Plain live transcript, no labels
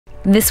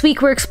This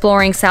week we're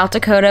exploring South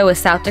Dakota with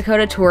South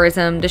Dakota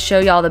Tourism to show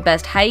y'all the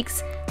best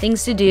hikes,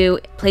 things to do,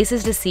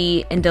 places to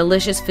see, and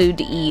delicious food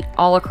to eat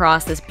all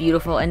across this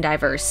beautiful and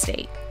diverse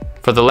state.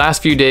 For the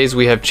last few days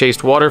we have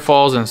chased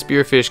waterfalls in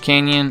Spearfish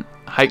Canyon,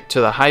 hiked to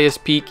the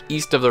highest peak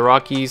east of the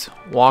Rockies,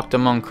 walked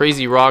among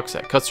crazy rocks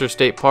at Custer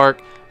State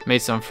Park, made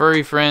some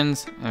furry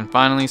friends, and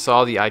finally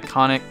saw the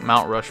iconic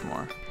Mount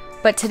Rushmore.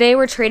 But today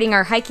we're trading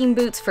our hiking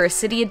boots for a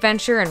city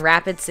adventure in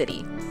Rapid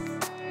City.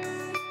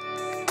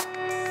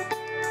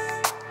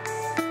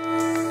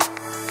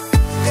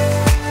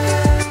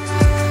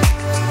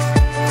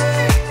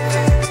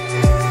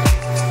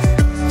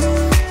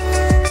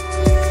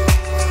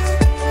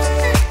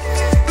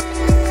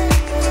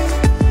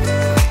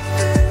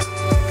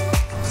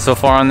 So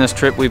far on this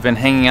trip, we've been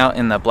hanging out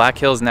in the Black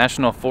Hills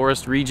National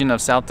Forest region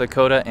of South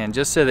Dakota, and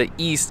just to the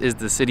east is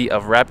the city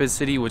of Rapid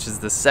City, which is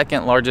the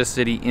second largest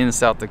city in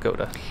South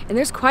Dakota. And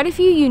there's quite a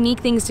few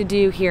unique things to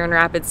do here in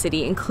Rapid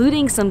City,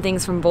 including some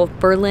things from both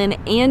Berlin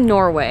and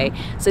Norway.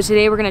 So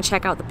today we're going to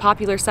check out the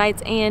popular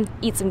sites and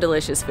eat some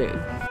delicious food.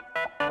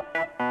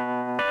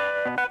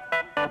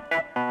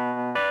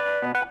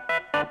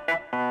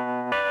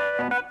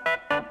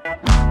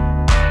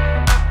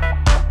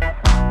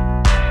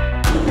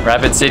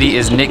 Rapid City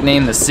is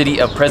nicknamed the City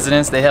of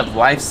Presidents. They have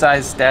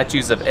life-size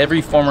statues of every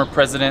former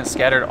president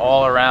scattered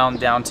all around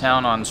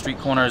downtown on street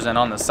corners and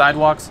on the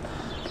sidewalks.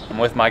 I'm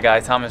with my guy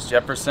Thomas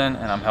Jefferson,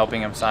 and I'm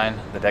helping him sign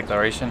the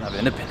Declaration of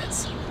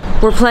Independence.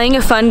 We're playing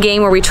a fun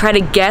game where we try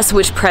to guess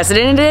which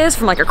president it is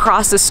from like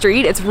across the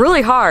street. It's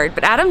really hard,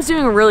 but Adam's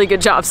doing a really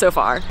good job so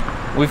far.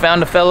 We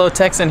found a fellow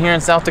Texan here in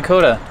South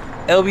Dakota,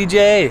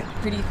 LBJ.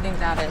 Who do you think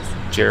that is?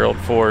 Gerald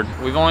Ford.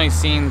 We've only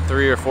seen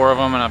 3 or 4 of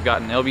them, and I've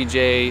gotten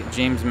LBJ,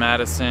 James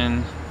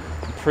Madison.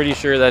 I'm pretty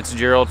sure that's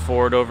Gerald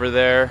Ford over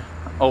there.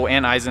 Oh,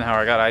 and Eisenhower.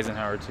 I got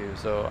Eisenhower too.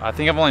 So I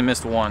think I've only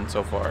missed 1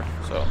 so far.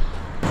 So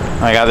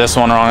I got this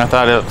one wrong. I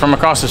thought from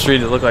across the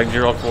street it looked like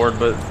Gerald Ford,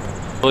 but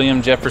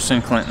William Jefferson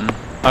Clinton.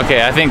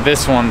 Okay, I think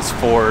this one's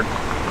Ford.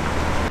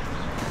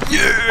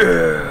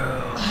 Yeah!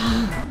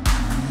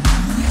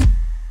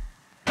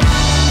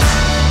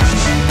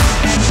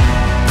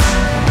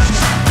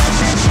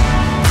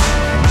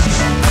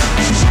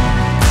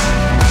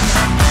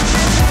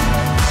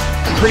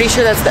 Pretty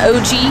sure that's the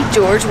OG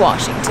George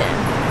Washington.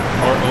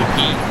 Or OP.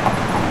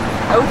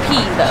 OP,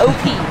 the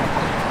OP.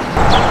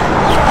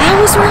 That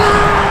was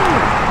right!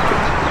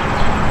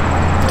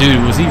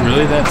 Dude, was he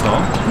really that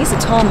tall? He's a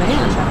tall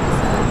man.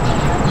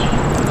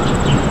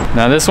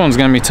 Now this one's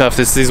gonna be tough.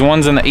 It's these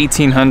ones in the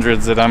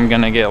 1800s that I'm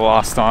gonna get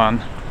lost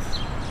on.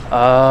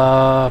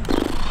 Oh,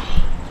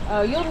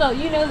 you know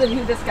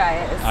who this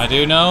guy is. I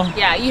do know?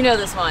 Yeah, you know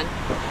this one.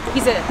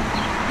 He's a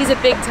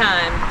big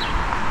time.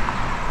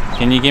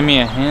 Can you give me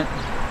a hint?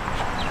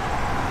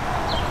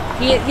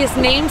 His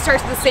name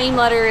starts with the same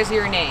letter as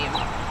your name.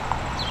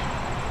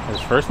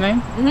 His first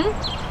name? Mm-hmm.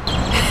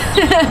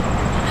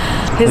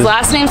 His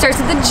last name starts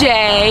with a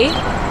J.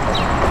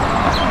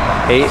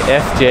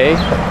 A-F-J?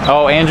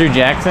 Oh, Andrew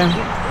Jackson?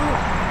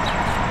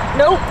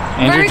 Nope.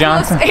 Andrew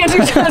Johnson?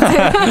 Andrew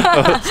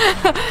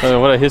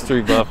Johnson. What a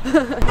history buff.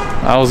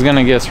 I was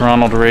gonna guess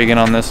Ronald Reagan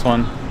on this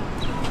one,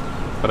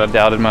 but I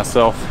doubted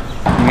myself.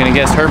 I'm gonna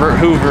guess Herbert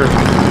Hoover.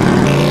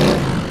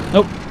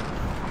 Nope.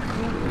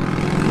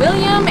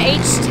 William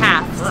H. Taft.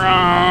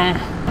 Wrong.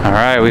 All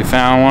right, we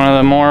found one of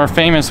the more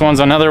famous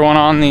ones. Another one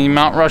on the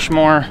Mount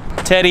Rushmore.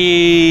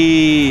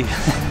 Teddy.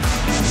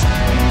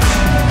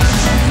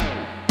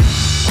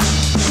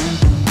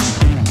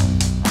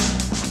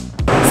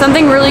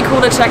 Something really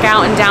cool to check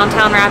out in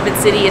downtown Rapid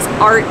City is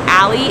Art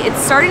Alley. It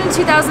started in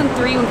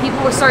 2003 when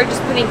people started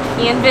just putting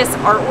canvas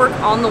artwork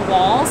on the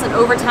walls, and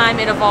over time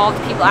it evolved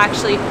to people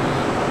actually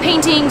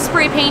painting,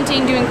 spray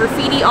painting, doing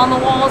graffiti on the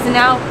walls, and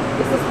now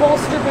it's this whole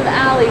strip of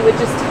alley with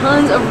just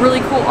tons of really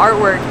cool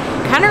artwork.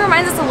 Kind of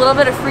reminds us a little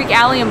bit of Freak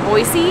Alley in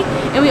Boise,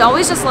 and we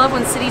always just love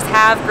when cities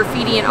have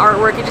graffiti and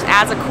artwork. It just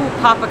adds a cool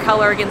pop of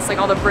color against like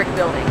all the brick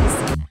buildings.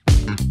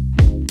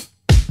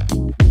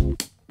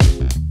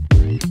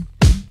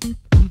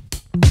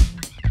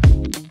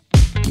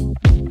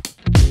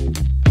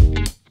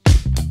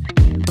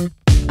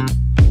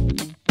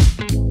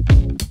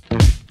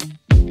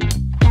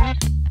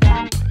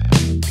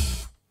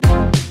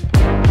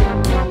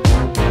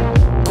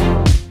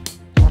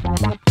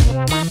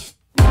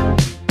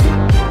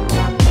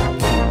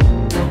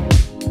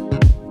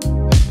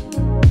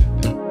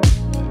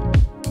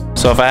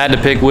 So if I had to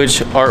pick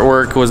which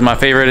artwork was my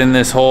favorite in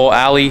this whole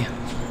alley,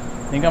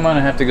 I think I'm gonna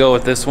have to go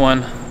with this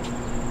one.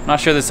 I'm not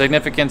sure the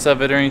significance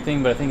of it or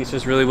anything, but I think it's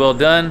just really well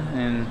done,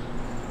 and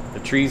the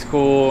tree's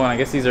cool, and I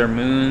guess these are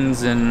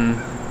moons and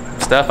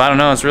stuff. I don't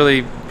know, it's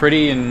really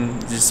pretty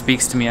and just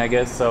speaks to me, I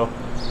guess. So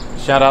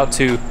shout out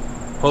to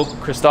Pope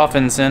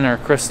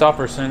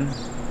Christopherson.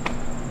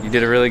 You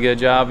did a really good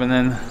job, and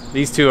then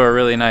these two are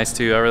really nice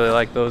too. I really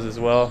like those as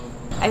well.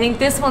 I think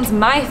this one's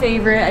my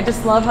favorite. I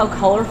just love how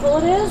colorful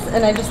it is,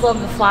 and I just love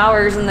the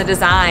flowers and the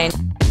design.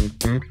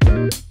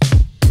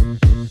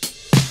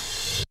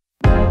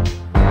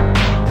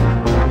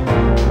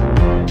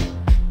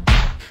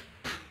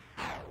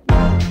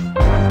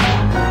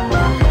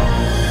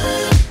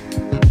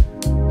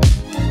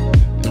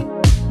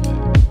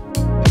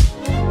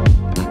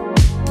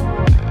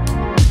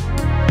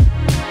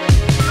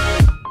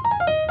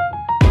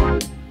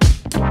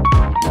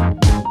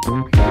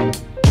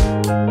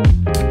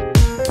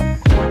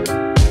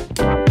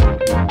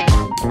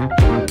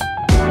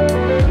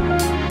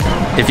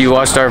 If you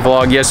watched our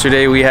vlog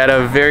yesterday, we had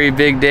a very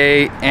big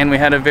day and we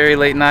had a very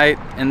late night,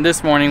 and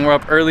this morning we're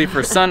up early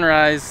for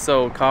sunrise,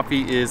 so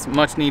coffee is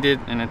much needed,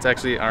 and it's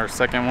actually our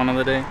second one of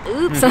the day.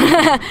 Oops.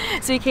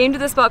 So we came to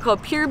this spot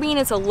called Pure Bean.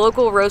 It's a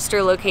local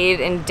roaster located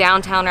in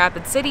downtown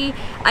Rapid City.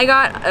 I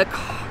got a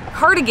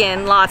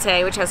cardigan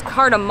latte, which has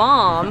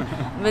cardamom,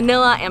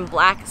 vanilla, and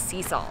black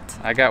sea salt.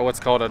 I got what's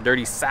called a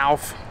Dirty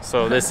South.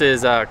 So this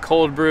is a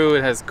cold brew.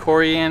 It has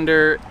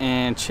coriander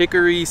and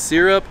chicory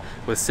syrup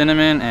with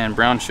cinnamon and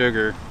brown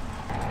sugar.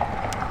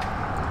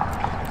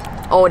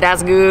 Oh,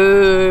 that's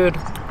good.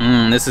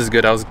 This is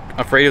good. I was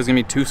afraid it was gonna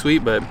be too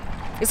sweet, but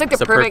it's like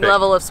the perfect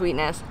level of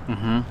sweetness.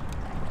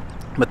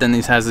 But then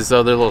these has these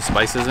other little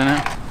spices in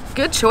it.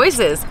 Good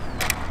choices.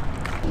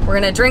 We're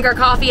gonna drink our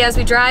coffee as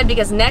we drive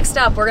because next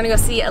up we're gonna go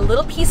see a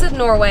little piece of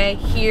Norway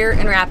here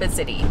in Rapid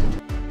City.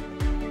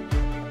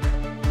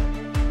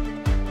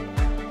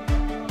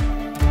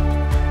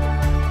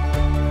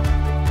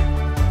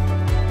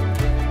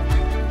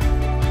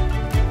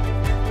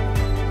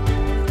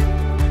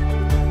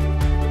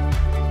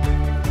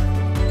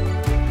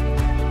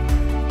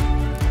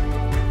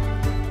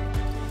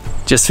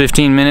 Just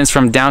 15 minutes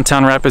from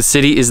downtown Rapid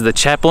City is the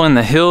Chapel in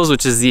the Hills,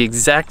 which is the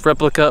exact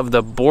replica of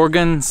the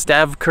Borgen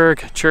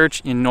Stavkirke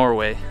Church in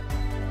Norway.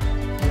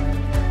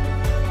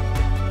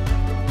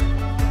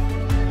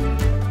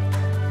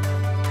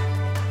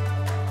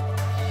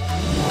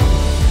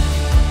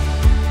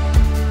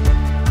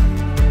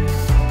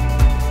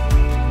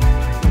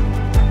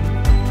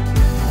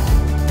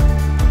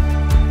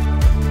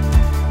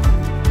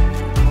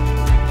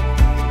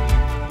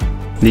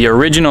 The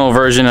original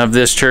version of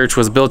this church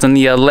was built in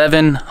the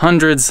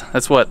 1100s.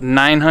 That's what,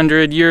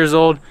 900 years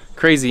old?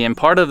 Crazy. And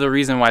part of the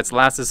reason why it's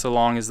lasted so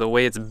long is the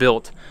way it's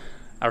built.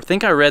 I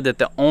think I read that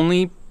the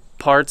only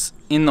parts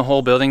in the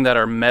whole building that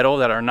are metal,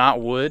 that are not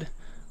wood,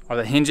 are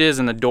the hinges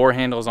and the door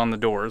handles on the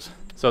doors.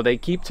 So they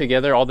keep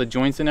together all the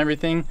joints and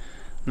everything.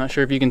 I'm not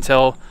sure if you can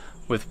tell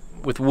with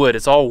wood.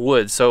 It's all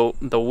wood. So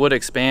the wood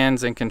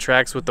expands and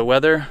contracts with the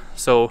weather.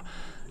 So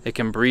it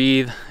can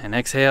breathe and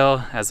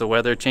exhale as the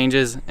weather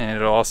changes, and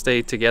it'll all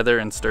stay together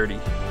and sturdy.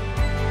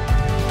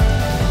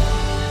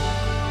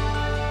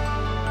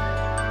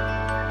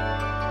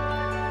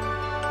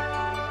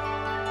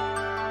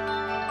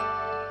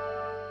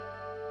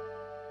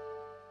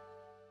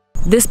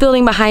 This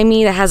building behind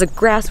me that has a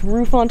grass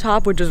roof on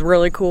top, which is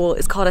really cool,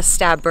 is called a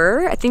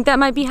stabur. I think that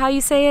might be how you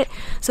say it.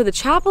 So the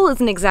chapel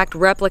is an exact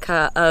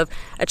replica of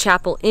a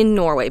chapel in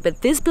Norway,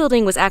 but this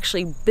building was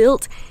actually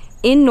built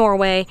in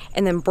Norway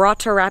and then brought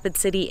to Rapid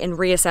City and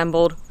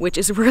reassembled, which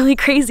is really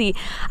crazy.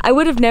 I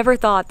would have never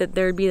thought that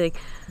there'd be like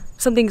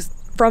something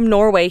from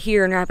Norway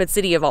here in Rapid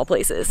City of all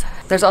places.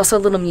 There's also a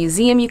little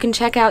museum you can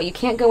check out. You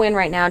can't go in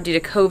right now due to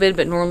COVID,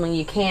 but normally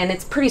you can.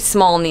 It's pretty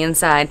small on the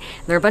inside.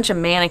 There are a bunch of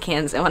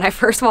mannequins, and when I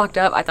first walked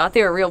up, I thought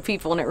they were real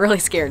people, and it really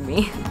scared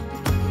me.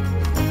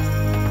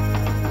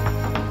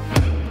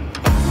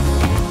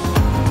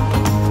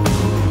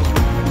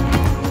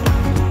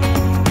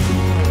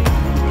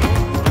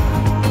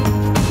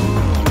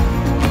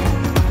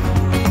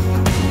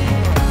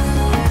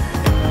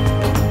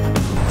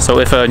 So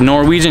if a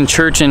Norwegian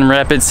church in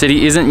Rapid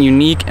City isn't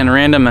unique and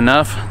random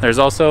enough, there's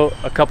also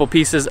a couple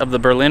pieces of the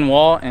Berlin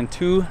Wall and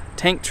 2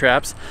 tank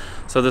traps.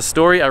 So the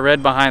story I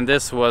read behind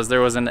this was there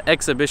was an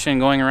exhibition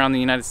going around the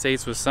United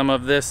States with some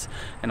of this,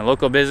 and a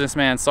local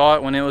businessman saw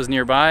it when it was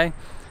nearby.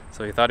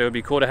 So he thought it would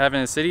be cool to have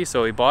in the city,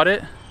 so he bought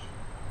it,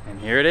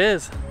 and here it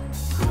is.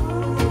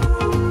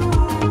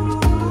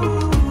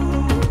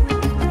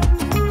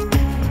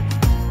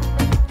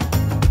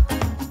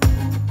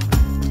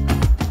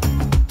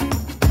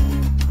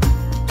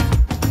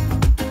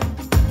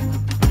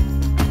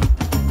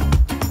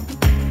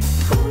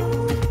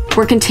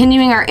 We're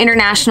continuing our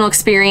international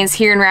experience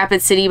here in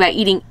Rapid City by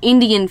eating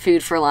Indian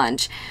food for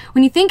lunch.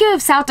 When you think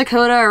of South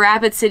Dakota or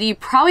Rapid City, you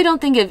probably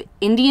don't think of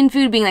Indian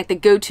food being like the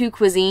go-to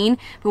cuisine,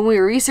 but when we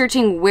were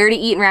researching where to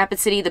eat in Rapid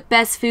City, the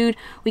best food,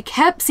 we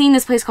kept seeing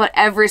this place called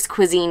Everest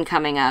Cuisine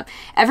coming up.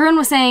 Everyone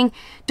was saying,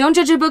 don't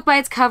judge a book by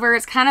its cover.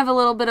 It's kind of a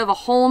little bit of a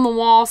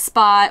hole-in-the-wall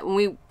spot. When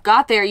we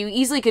got there, you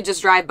easily could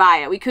just drive by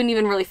it. We couldn't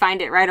even really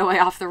find it right away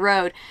off the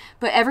road.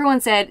 But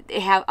everyone said they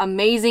have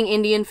amazing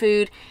Indian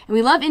food, and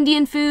we love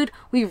Indian food.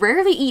 We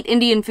rarely eat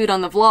Indian food on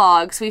the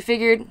vlog, so we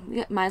figured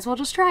might as well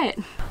just try it.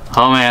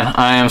 Oh man,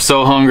 I am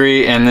so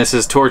hungry, and this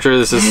is torture.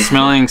 This is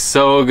smelling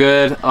so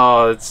good.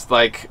 Oh, it's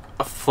like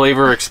a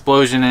flavor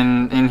explosion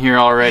in here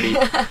already.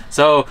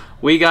 So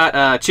we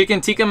got chicken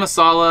tikka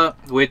masala,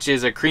 which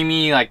is a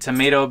creamy, like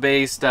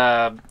tomato-based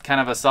kind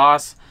of a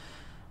sauce.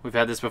 We've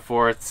had this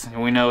before,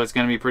 we know it's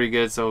gonna be pretty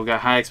good, so we've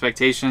got high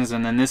expectations.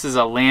 And then this is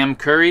a lamb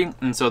curry,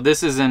 and so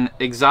this is an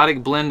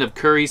exotic blend of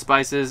curry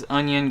spices,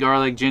 onion,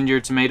 garlic, ginger,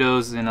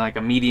 tomatoes, and like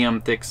a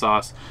medium thick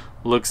sauce.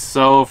 Looks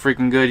so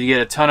freaking good. You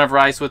get a ton of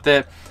rice with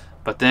it.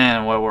 But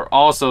then what we're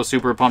also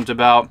super pumped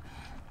about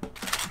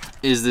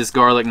is this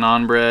garlic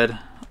naan bread.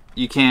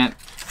 You can't,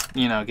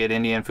 you know, get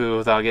Indian food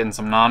without getting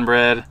some naan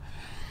bread.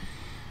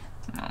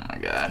 Oh my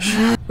god.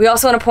 gosh. We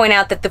also want to point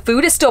out that the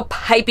food is still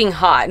piping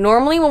hot.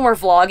 Normally when we're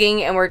vlogging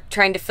and we're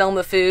trying to film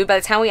the food, by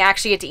the time we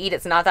actually get to eat,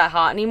 it's not that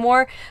hot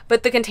anymore.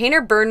 But the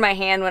container burned my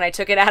hand when I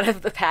took it out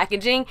of the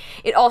packaging.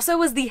 It also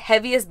was the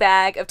heaviest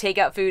bag of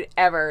takeout food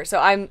ever. So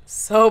I'm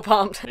so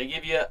pumped. They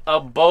give you a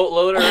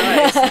boatload of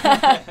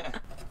rice.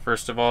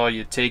 First of all,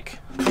 you take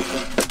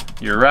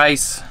your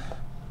rice.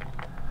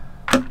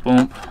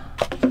 Boom.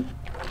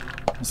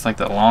 It's like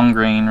the long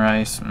grain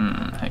rice.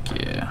 Heck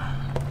yeah.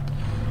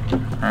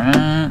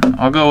 Alright,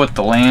 I'll go with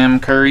the lamb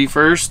curry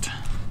first.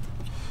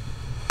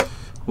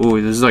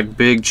 Ooh, there's like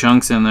big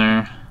chunks in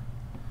there.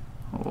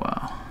 Oh,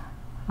 wow.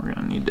 We're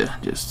gonna need to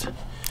just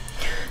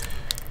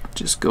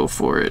go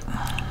for it.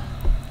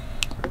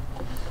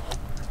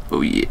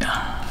 Oh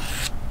yeah.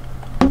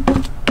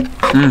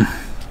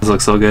 This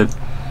looks so good.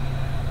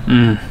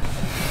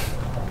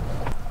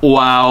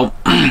 Wow.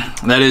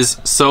 That is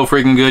so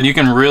freaking good. You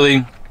can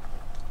really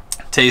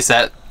taste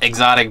that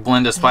exotic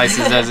blend of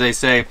spices, as they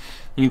say.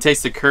 You can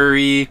taste the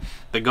curry,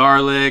 the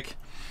garlic,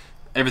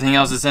 everything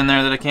else that's in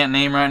there that I can't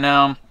name right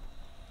now.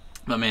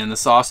 But man, the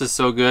sauce is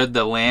so good.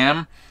 The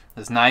lamb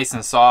is nice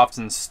and soft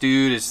and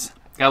stewed. It's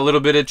got a little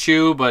bit of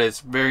chew, but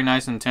it's very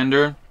nice and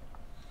tender.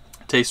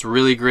 Tastes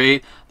really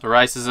great. The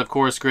rice is of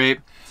course great.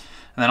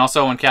 And then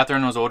also when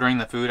Kathryn was ordering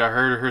the food, I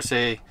heard her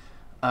say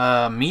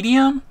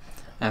medium.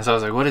 And so I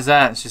was like, what is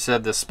that? And she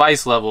said the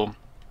spice level.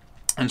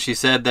 And she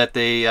said that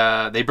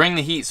they bring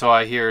the heat, so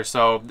I hear.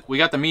 So we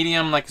got the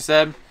medium, like I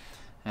said.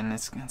 And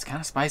it's kind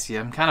of spicy.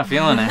 I'm kind of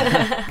feeling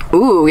it.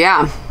 Ooh,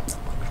 yeah.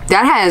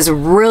 That has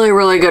really,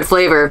 really good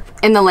flavor.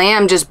 And the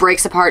lamb just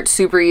breaks apart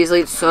super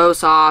easily. It's so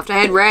soft. I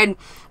had read,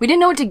 we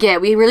didn't know what to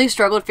get. We really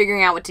struggled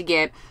figuring out what to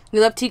get. We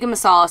love tikka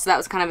masala, so that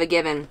was kind of a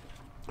given.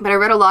 But I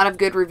read a lot of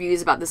good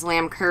reviews about this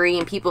lamb curry,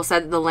 and people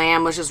said that the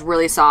lamb was just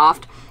really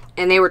soft.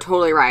 And they were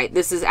totally right.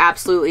 This is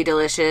absolutely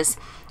delicious.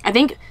 I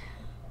think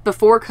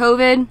before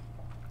COVID,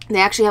 they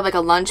actually have like a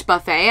lunch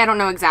buffet. I don't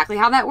know exactly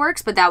how that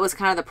works, but that was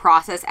kind of the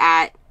process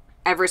at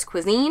Everest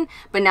Cuisine,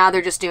 but now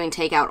they're just doing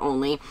takeout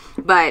only.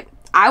 But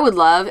I would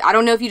love, I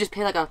don't know if you just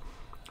pay like a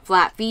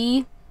flat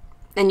fee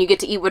and you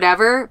get to eat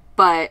whatever,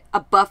 but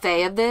a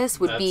buffet of this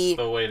would be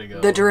the way to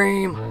go. The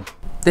dream.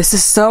 This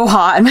is so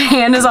hot and my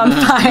hand is on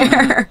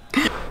fire.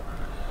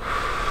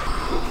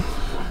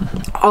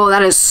 Oh,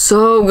 that is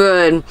so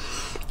good.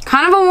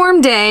 Kind of a warm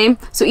day,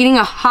 so eating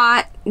a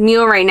hot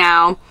meal right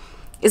now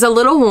is a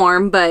little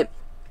warm, but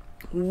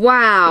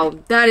wow,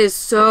 that is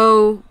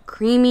so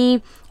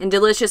creamy and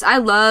delicious. I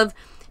love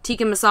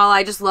tikka masala.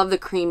 I just love the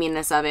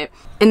creaminess of it.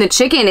 And the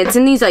chicken, it's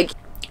in these like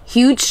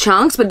huge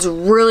chunks, but it's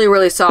really,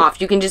 really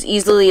soft. You can just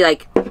easily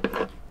like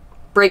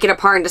break it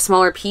apart into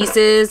smaller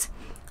pieces.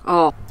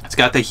 Oh. It's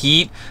got the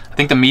heat. I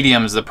think the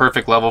medium is the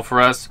perfect level for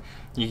us.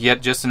 You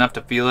get just enough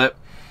to feel it,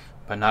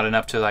 but not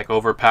enough to like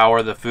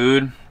overpower the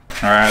food.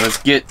 All right, let's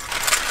get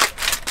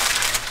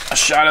a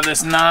shot of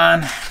this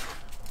naan.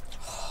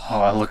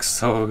 Oh, that looks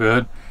so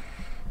good.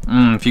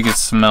 If you could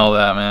smell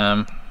that,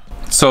 man.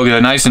 So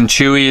good, nice and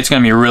chewy. It's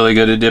gonna be really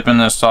good to dip in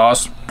this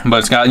sauce. But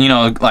it's got, you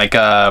know, like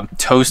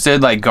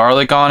toasted like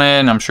garlic on it,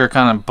 and I'm sure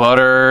kind of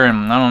butter,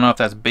 and I don't know if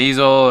that's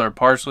basil or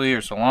parsley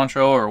or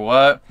cilantro or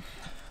what.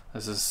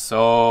 This is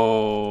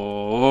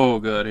so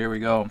good. Here we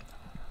go.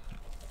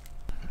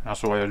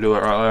 That's the way to do it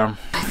right there.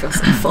 I feel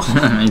so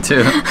full. Me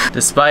too.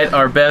 Despite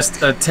our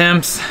best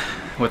attempts,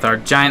 with our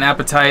giant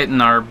appetite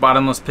and our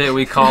bottomless pit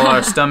we call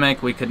our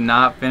stomach, we could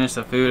not finish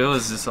the food. It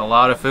was just a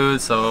lot of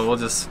food, so we'll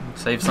just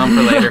save some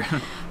for later.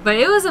 But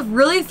it was a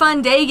really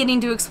fun day getting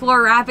to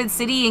explore Rapid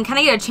City and kind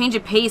of get a change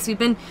of pace. We've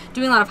been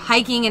doing a lot of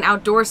hiking and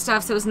outdoor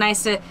stuff, so it was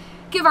nice to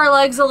give our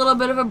legs a little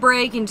bit of a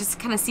break and just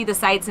kind of see the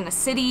sights in a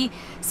city.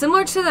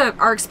 Similar to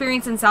our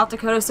experience in South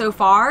Dakota so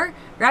far,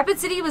 Rapid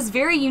City was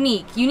very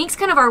unique. Unique's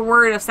kind of our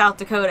word of South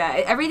Dakota.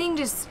 Everything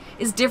just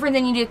is different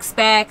than you'd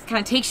expect, kind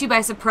of takes you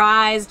by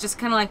surprise, just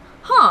kind of like,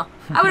 huh,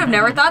 I would have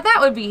never thought that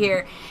would be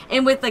here.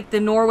 And with like the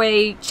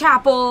Norway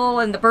chapel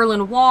and the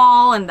Berlin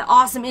Wall and the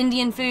awesome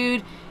Indian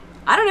food,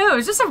 I don't know, it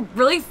was just a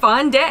really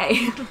fun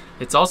day.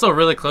 It's also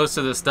really close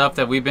to the stuff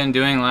that we've been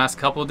doing the last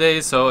couple of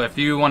days, so if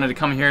you wanted to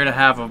come here to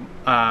have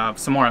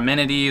some more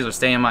amenities or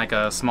stay in like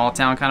a small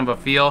town kind of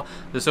a feel,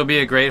 this will be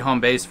a great home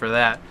base for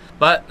that.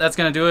 But that's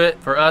going to do it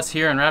for us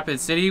here in Rapid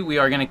City. We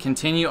are going to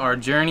continue our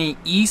journey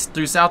east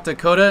through South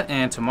Dakota,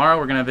 and tomorrow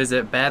we're going to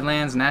visit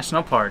Badlands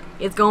National Park.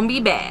 It's going to be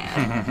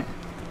bad.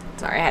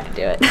 Sorry, I had to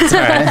do it. It's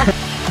all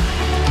right.